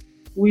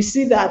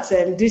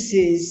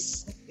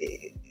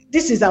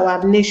this is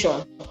our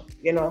nation.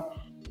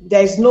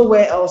 There is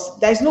nowhere else.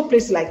 There is no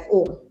place like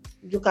home.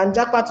 You can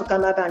japa to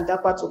Canada and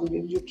japa to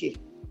the UK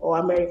or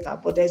America,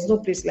 but there is no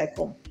place like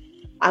home.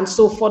 And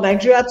so for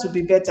Nigeria to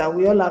be better,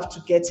 we all have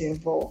to get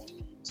involved.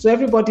 So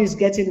everybody is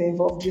getting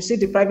involved. You see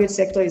the private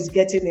sector is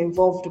getting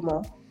involved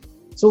more.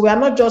 So we are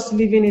not just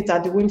leaving it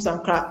at the whims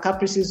and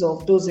caprices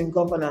of those in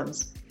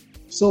governance.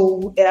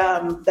 So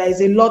there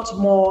is a lot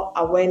more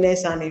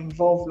awareness and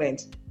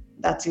involvement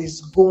that is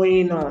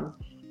going on.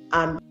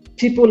 And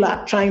people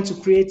are trying to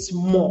create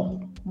more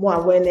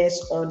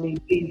awareness on a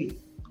daily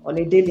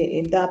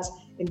in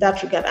that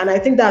regard. And I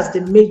think that's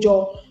the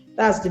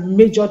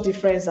major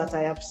difference that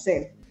I have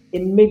seen. A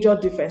major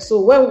difference.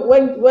 So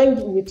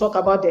when we talk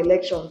about the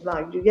elections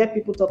now, you hear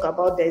people talk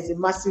about there is a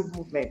massive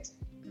movement.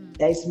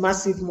 There is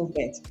massive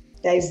movement.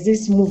 There is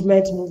this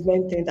movement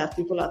thing that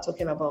people are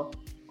talking about.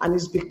 And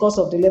it's because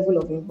of the level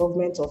of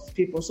involvement of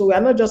people. So we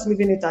are not just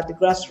leaving it at the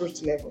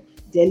grassroots level.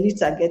 The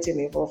elites are getting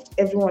involved.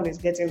 Everyone is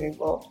getting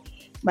involved.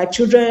 My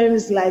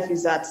children's life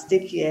is at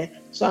stake here.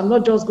 So I'm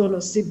not just going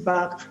to sit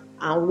back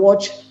and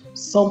watch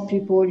some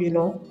people,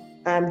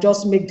 and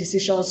just make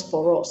decisions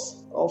for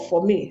us or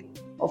for me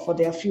or for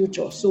their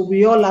future. So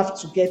we all have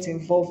to get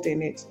involved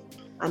in it.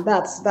 And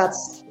that's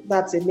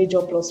a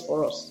major plus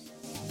for us.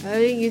 I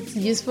think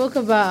you spoke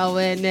about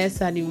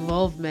awareness and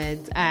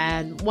involvement,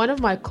 and one of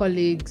my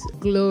colleagues,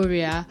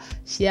 Gloria,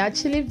 she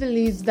actually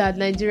believes that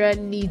Nigeria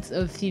needs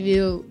a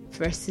female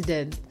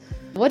president.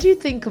 What do you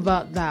think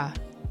about that?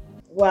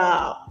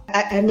 Wow.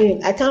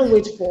 I can't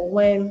wait for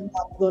when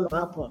that's going to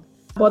happen.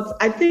 But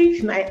I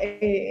think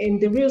in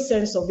the real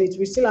sense of it,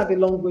 we still have a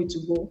long way to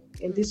go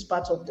in this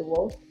part of the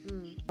world.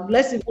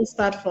 Let's even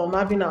start from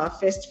having our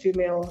first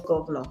female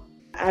governor.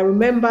 I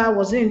remember,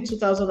 was it in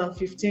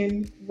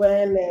 2015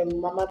 when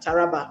Mama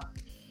Taraba,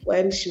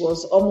 when she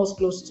was almost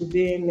close to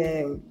being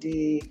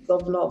the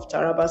governor of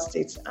Taraba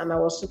State, and I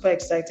was super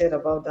excited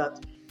about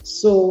that.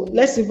 So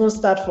let's even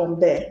start from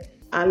there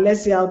and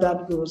let's see how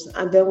that goes.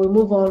 And then we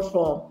move on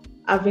from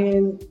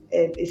having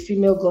a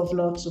female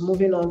governor to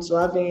moving on to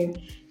having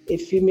a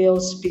female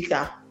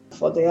speaker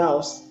for the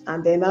House,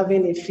 and then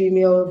having a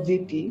female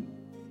VP,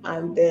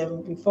 and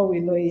then before we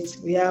know it,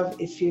 we have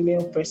a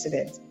female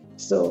president.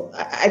 So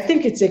I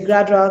think it's a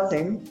gradual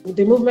thing.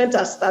 The movement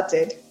has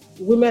started.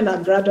 Women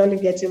are gradually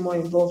getting more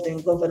involved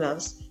in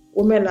governance.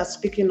 Women are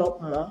speaking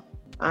up more,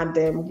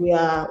 and we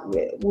are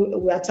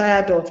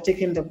tired of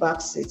taking the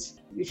back seat.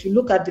 If you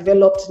look at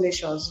developed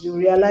nations, you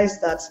realize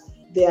that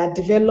they are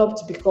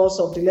developed because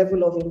of the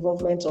level of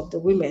involvement of the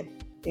women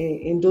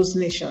in those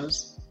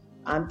nations.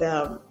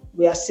 And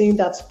we are seeing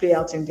that play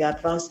out in the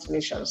advanced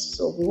nations.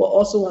 So we will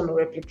also want to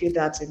replicate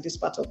that in this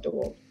part of the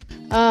world.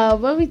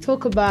 When we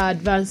talk about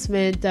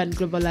advancement and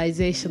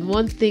globalization,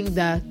 one thing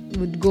that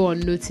would go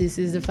unnoticed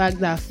is the fact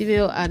that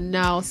females are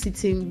now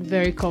sitting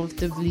very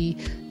comfortably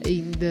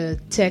in the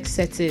tech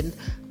setting.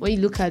 When you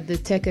look at the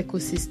tech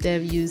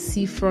ecosystem, you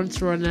see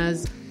front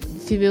runners.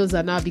 Females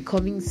are now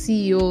becoming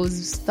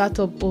CEOs,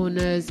 startup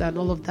owners, and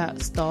all of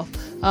that stuff.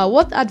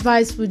 What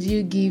advice would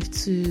you give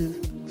to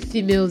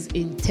females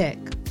in tech?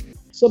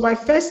 So my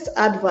first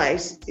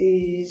advice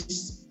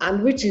is,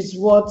 and which is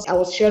what I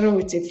was sharing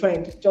with a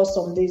friend just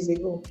some days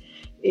ago,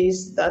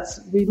 is that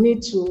we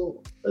need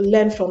to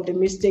learn from the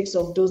mistakes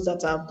of those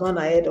that have gone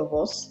ahead of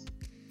us.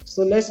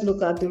 So let's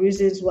look at the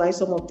reasons why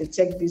some of the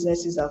tech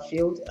businesses have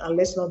failed, and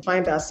let's not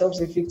find ourselves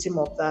a victim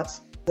of that.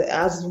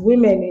 As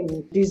women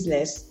in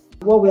business,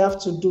 what we have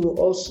to do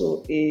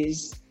also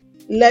is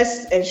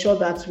let's ensure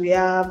that we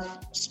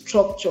have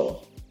structure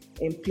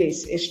in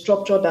place, a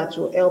structure that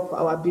will help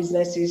our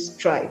businesses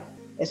thrive,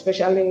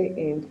 especially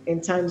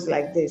in times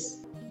like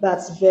this.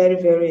 That's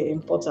very, very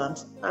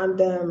important.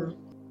 And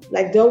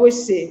like they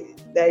always say,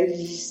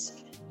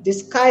 the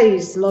sky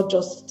is not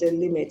just the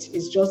limit,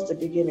 it's just the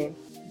beginning.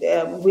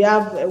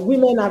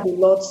 Women have a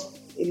lot.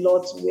 We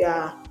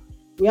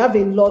have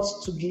a lot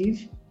to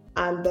give,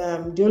 and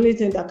the only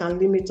thing that can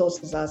limit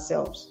us is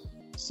ourselves.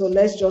 So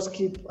let's just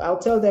I'll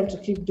tell them to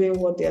keep doing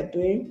what they're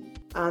doing,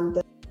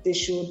 and they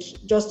should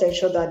just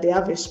ensure that they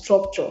have a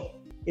structure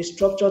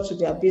to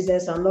their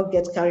business and not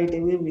get carried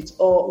away with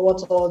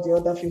what all the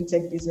other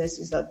fintech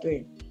businesses are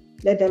doing.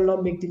 Let them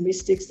not make the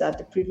mistakes that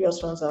the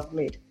previous ones have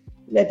made.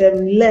 Let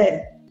them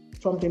learn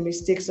from the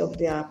mistakes of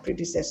their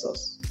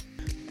predecessors.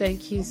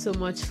 Thank you so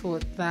much for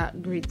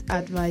that great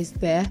advice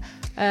there.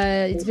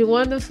 It's been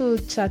wonderful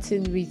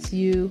chatting with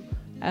you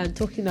and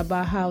talking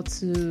about how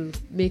to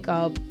make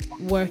our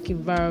work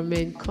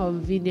environment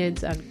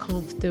convenient and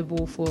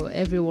comfortable for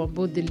everyone,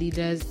 both the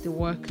leaders, the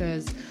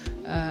workers,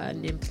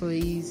 and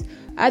employees.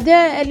 Are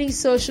there any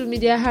social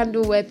media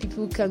handle where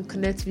people can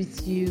connect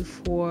with you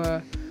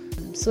for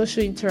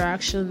social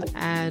interaction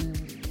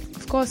and,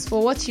 of course,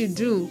 for what you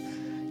do?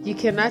 You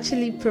can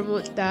actually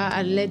promote that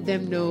and let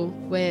them know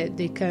where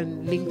they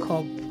can link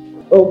up.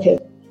 Okay.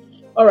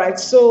 All right.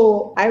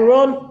 So I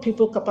run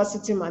people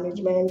capacity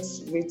management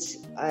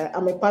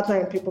I'm a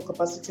partner in people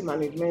capacity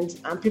management.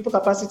 And people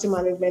capacity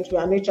management, we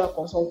are an HR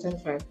consulting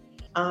firm.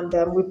 And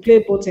we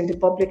play both in the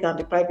public and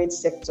the private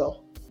sector.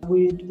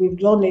 We've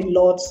done a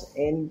lot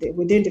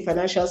within the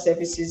financial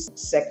services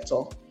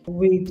sector.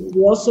 We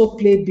also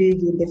play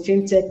big in the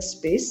fintech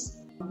space.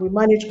 We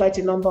manage quite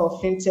a number of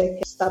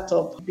fintech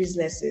startup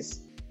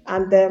businesses.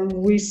 And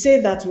we say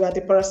that we are the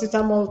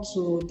paracetamol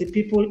to the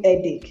people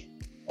headache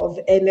of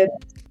energy.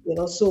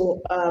 So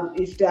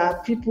if there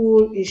are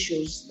people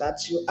issues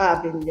that you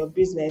have in your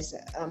business,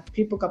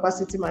 people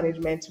capacity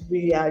management,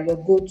 we are your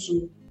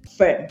go-to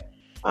firm.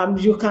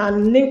 You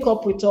can link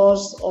up with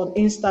us on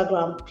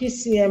Instagram,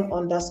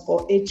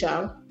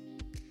 PCM_HR.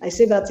 I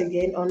say that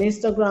again. On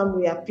Instagram,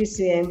 we are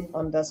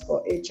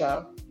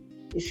PCM_HR.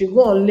 If you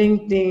go on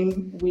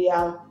LinkedIn, we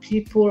are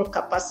People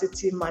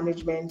Capacity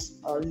Management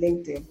on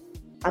LinkedIn.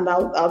 And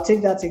I'll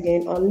take that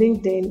again. On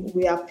LinkedIn,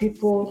 we are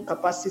People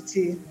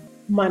Capacity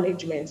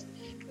Management.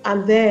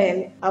 And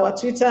then our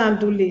Twitter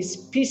handle is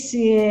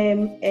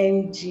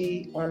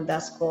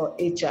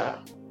PCMNG_HR.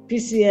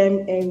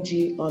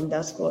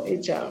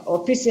 PCMNG_HR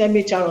or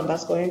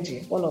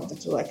PCMHR_NG, one of the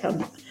two.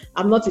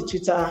 I'm not a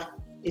Twitter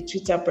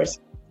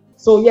person.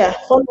 So yeah,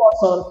 follow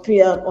us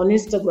on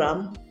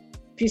Instagram,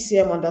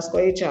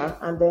 PCM_HR,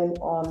 and then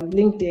on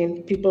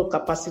LinkedIn, People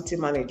Capacity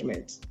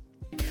Management.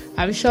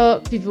 I'm sure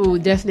people will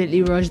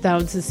definitely rush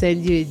down to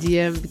send you a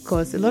DM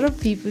because a lot of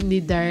people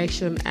need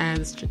direction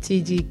and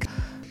strategic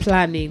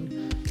planning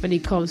when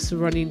it comes to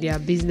running their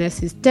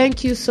businesses.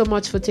 Thank you so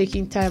much for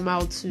taking time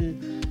out to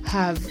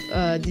have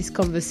this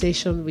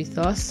conversation with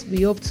us.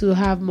 We hope to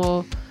have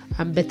more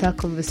and better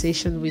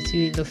conversation with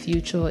you in the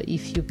future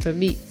if you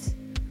permit.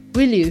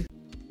 Will you?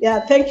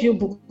 Yeah, thank you,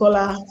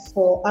 Bukola,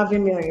 for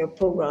having me on your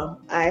program.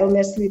 I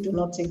honestly do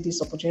not take this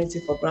opportunity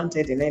for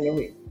granted in any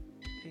way.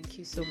 Thank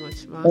you so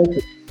much, Mark. Thank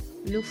you.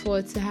 We look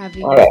forward to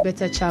having a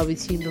better chat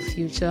with you in the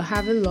future.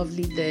 Have a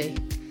lovely day.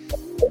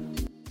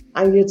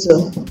 And you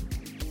too.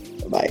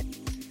 Bye.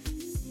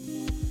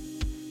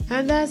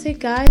 And that's it,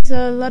 guys.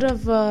 A lot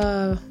of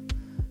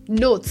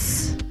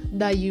notes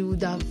that you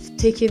would have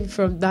taken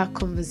from that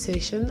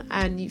conversation.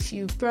 And if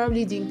you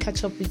probably didn't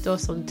catch up with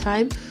us on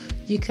time,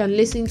 you can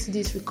listen to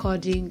this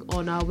recording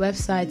on our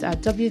website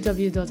at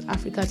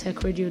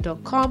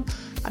www.africatechradio.com.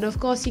 And of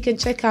course, you can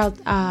check out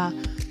our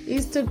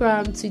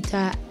Instagram,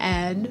 Twitter,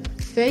 and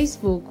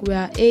Facebook. We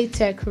are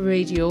A-Tech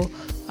Radio.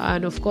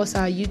 And of course,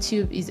 our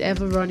YouTube is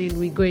ever running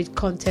with great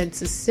content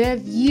to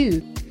serve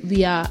you.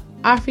 We are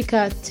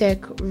Africa Tech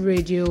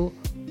Radio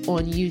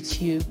on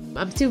YouTube.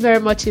 I'm still very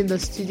much in the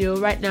studio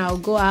right now. I'll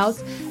go out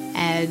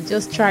and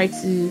just try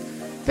to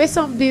pay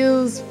some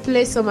bills,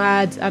 play some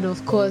ads, and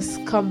of course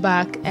come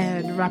back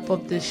and wrap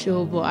up the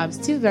show. But I'm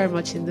still very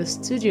much in the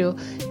studio.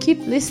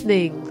 Keep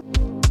listening.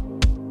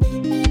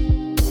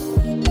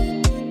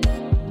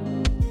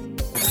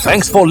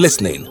 Thanks for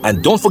listening,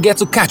 and don't forget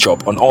to catch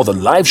up on all the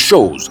live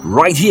shows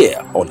right here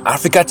on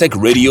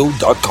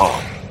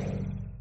africatechradio.com.